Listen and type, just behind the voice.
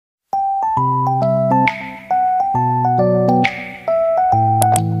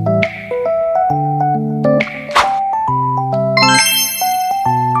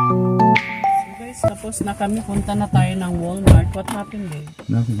Tapos na kami, punta na tayo ng Walmart. What happened, babe?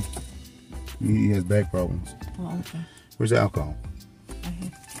 Nothing. He has back problems. Oh, okay. Where's the alcohol?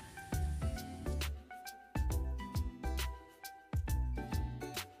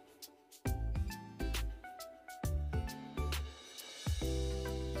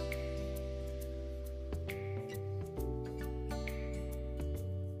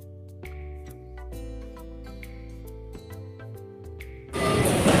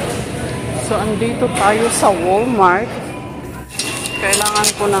 So, andito tayo sa Walmart. Kailangan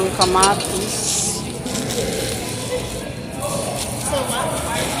ko ng kamatis.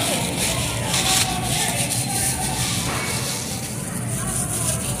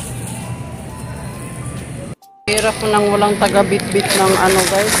 Hirap ko nang walang taga-bit-bit ng ano,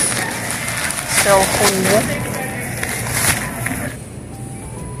 guys. Cellphone mo.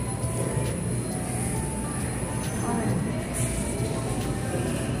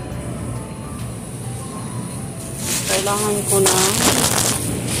 Kailangan ko na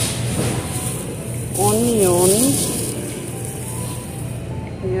onion.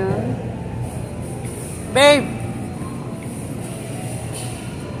 Ayan. Babe!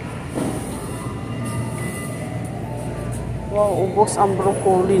 Wow, ubos ang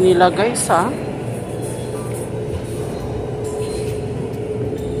broccoli nila, guys, ha?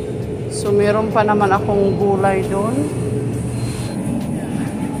 So, meron pa naman akong gulay doon.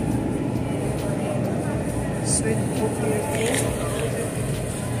 Sweet potato.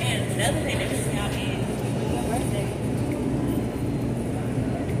 And another thing that just got me birthday.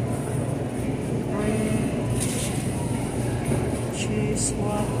 Cheese,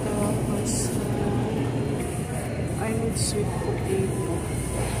 water, pasta. I need sweet potato.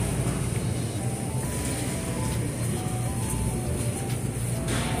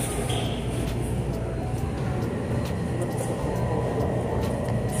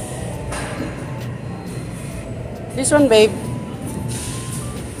 This one, babe.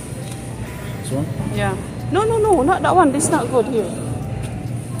 This one? Yeah. No, not that one. This is not good here.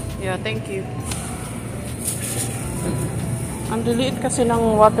 Yeah, thank you. Ang diliit kasi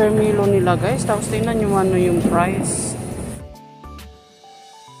ng watermelon nila, guys. Tapos tingnan nyo ano yung price.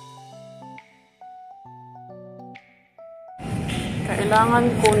 Kailangan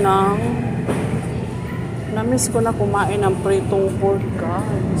ko ng... Na-miss ko na kumain ng pritong pork,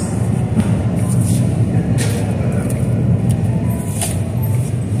 guys.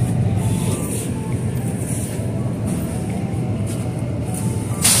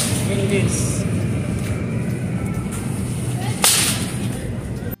 This.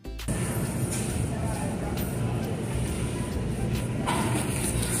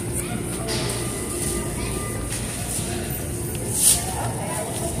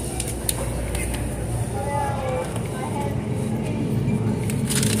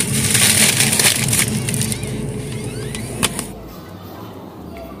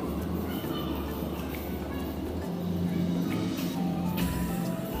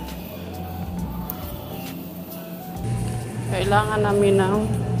 Kailangan namin ng...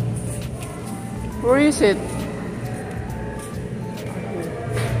 Where is it?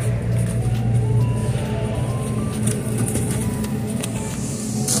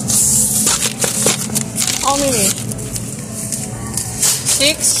 How many? 6?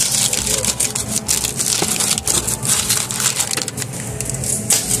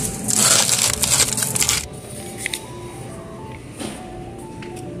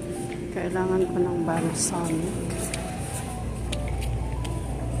 Kailangan ko ng balsamic.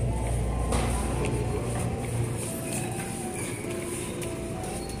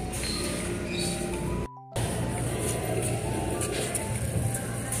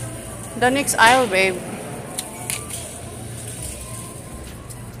 The next aisle, babe.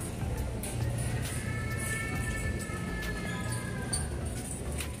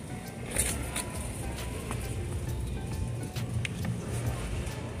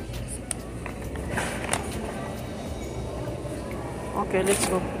 Okay, let's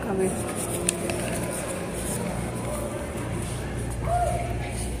go. Come here.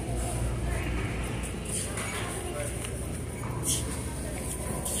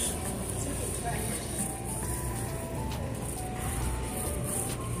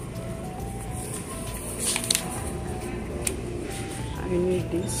 I need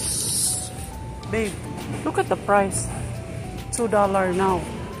this. Babe, look at the price. $2 now.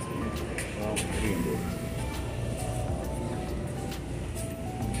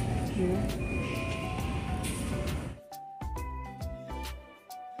 Here.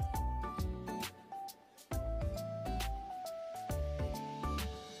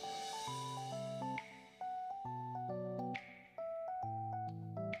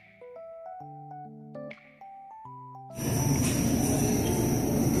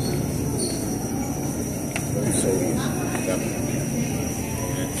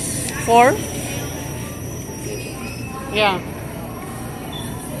 4? Yeah.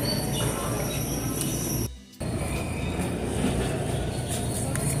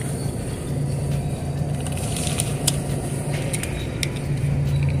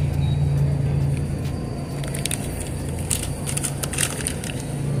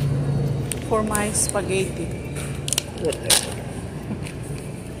 For my spaghetti.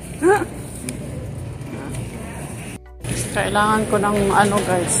 Kailangan ko ng ano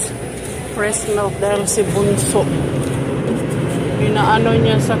guys, fresh milk dahil si Bunso pinaano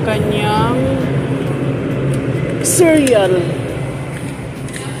niya sa kanyang cereal.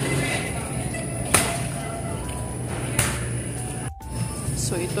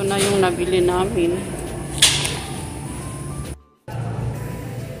 So ito na yung nabili namin.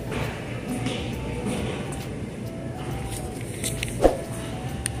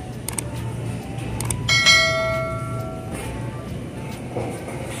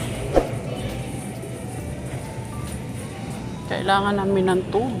 Kailangan namin ng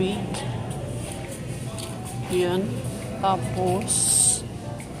tubig. Yan. Tapos,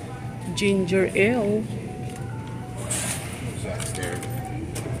 ginger ale.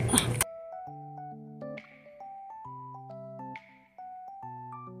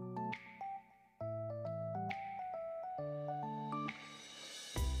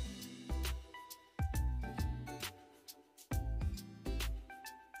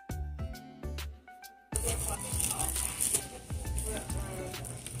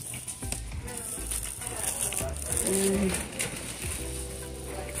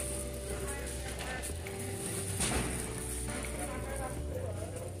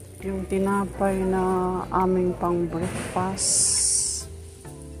 Yung tinapay na aming pang breakfast.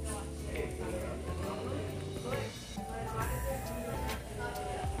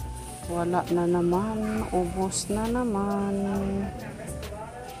 Wala na naman, ubos na naman.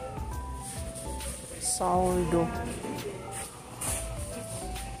 Sourdough.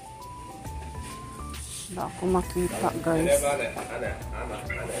 Wala ako makita guys.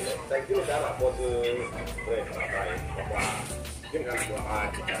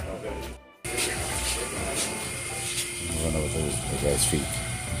 Run over the guy's feet.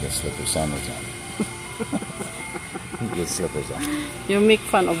 Get slipper sandals on. Get slippers on. You make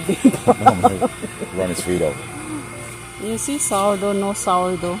fun of them. Run his feet over. You see sourdough, no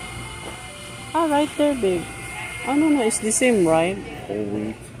sourdough. Ah, right there, babe. Oh, no, it's the same, right? Whole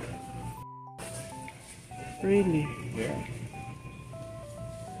wheat. Really? Yeah.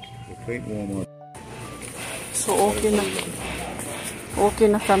 The plate warm up. So, okay na. Okay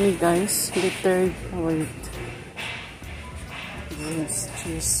na kami, guys. Liter, wait. Yes,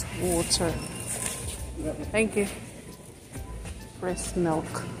 cheese, water. Thank you. Fresh milk.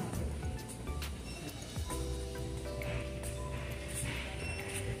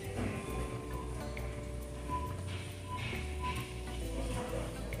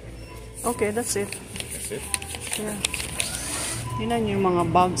 Okay, that's it. That's it? Yeah. Tingnan niyo yung mga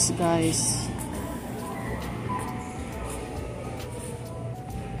bags, guys.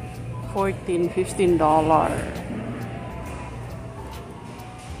 $14, $15.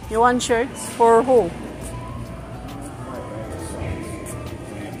 You want shirts? For who?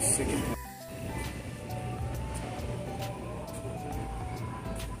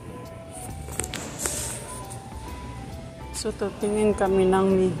 So, tutingin kami ng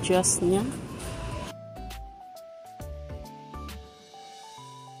medyas niya.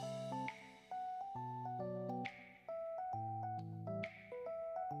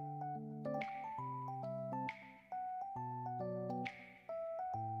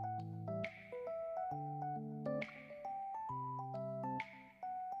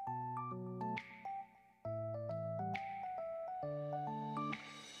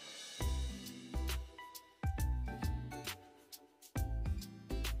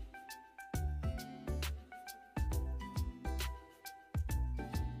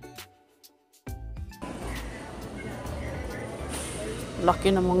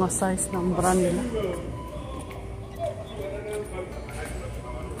 Laki ng mga size ng brand nila.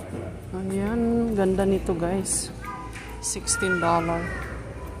 Ayan, ganda nito guys. $16.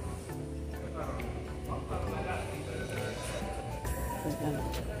 Ayan.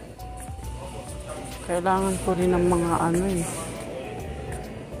 Kailangan ko rin ng mga ano eh.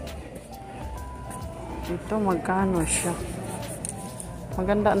 Ito magkano siya?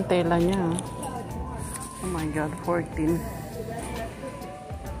 Maganda ang tela niya. Oh my god, 14.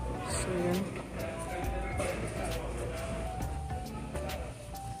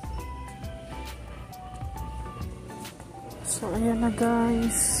 So, ayan na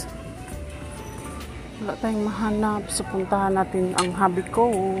guys. Wala tayong mahanap. So, puntahan natin ang hubby ko.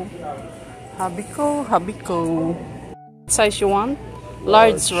 Hubby ko, hubby ko. What size you want?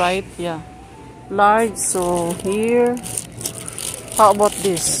 Large, right? Yeah. Large. So, here. How about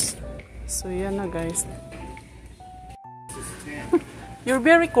this? So, yan na, guys. You're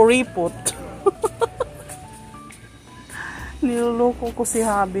very kuripot. Niloloko ko si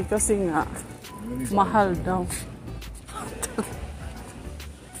hubby kasi nga, mahal daw.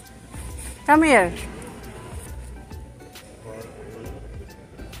 Come here.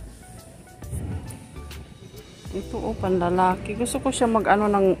 Ito oh, panlalaki. Gusto ko siya mag-ano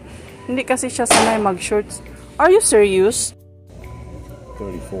ng... Hindi kasi siya sanay mag-shorts. Are you serious?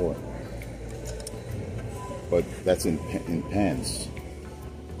 34. But that's in pants.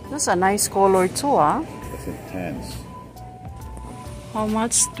 That's a nice color too, ah. That's in pants. How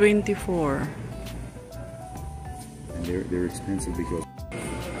much? 24. And they're expensive because...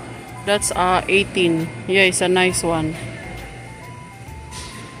 That's 18. Yeah, it's a nice one.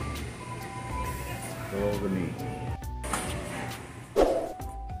 They're over knee.